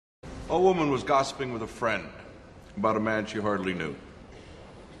A woman was gossiping with a friend about a man she hardly knew.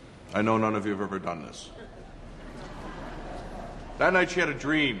 I know none of you have ever done this. That night she had a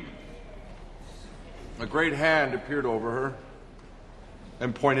dream. A great hand appeared over her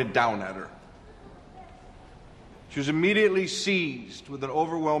and pointed down at her. She was immediately seized with an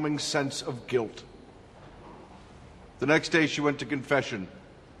overwhelming sense of guilt. The next day she went to confession.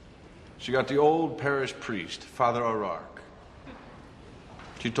 She got the old parish priest, Father O'Rourke.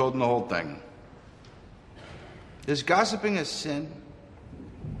 She told him the whole thing. Is gossiping a sin?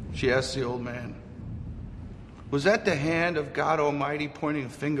 She asked the old man. Was that the hand of God Almighty pointing a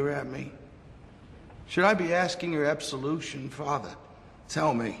finger at me? Should I be asking your absolution, Father?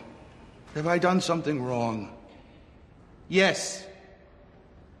 Tell me, have I done something wrong? Yes,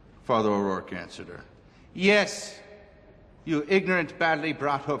 Father O'Rourke answered her. Yes, you ignorant, badly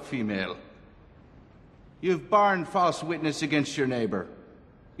brought up female. You've borne false witness against your neighbor.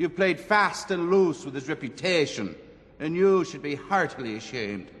 You've played fast and loose with his reputation, and you should be heartily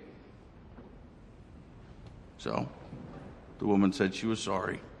ashamed. So, the woman said she was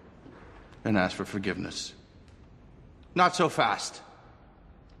sorry and asked for forgiveness. Not so fast,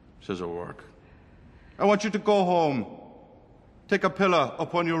 says O'Rourke. I want you to go home. Take a pillar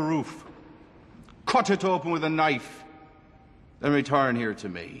up on your roof. Cut it open with a knife. Then return here to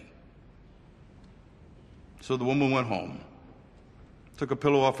me. So the woman went home, took a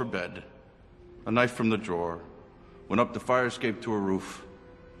pillow off her bed, a knife from the drawer, went up the fire escape to her roof,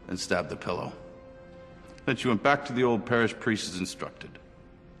 and stabbed the pillow. Then she went back to the old parish priest as instructed.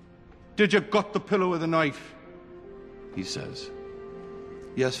 Did you gut the pillow with a knife? He says.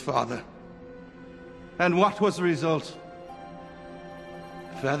 Yes, Father. And what was the result?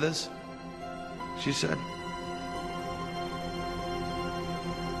 Feathers, she said.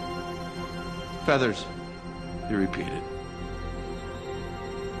 Feathers, he repeated.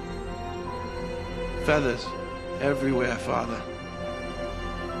 Feathers everywhere, Father.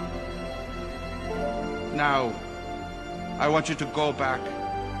 Now, I want you to go back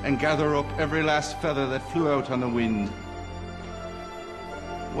and gather up every last feather that flew out on the wind.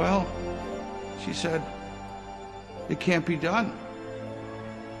 Well, she said, it can't be done.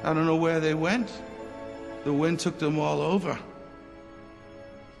 I don't know where they went. The wind took them all over.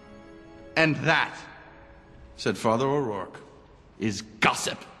 And that, said Father O'Rourke, is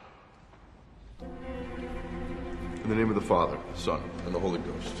gossip. In the name of the Father, Son, and the Holy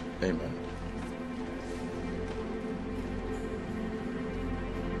Ghost. Amen.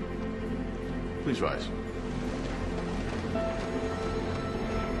 Please rise.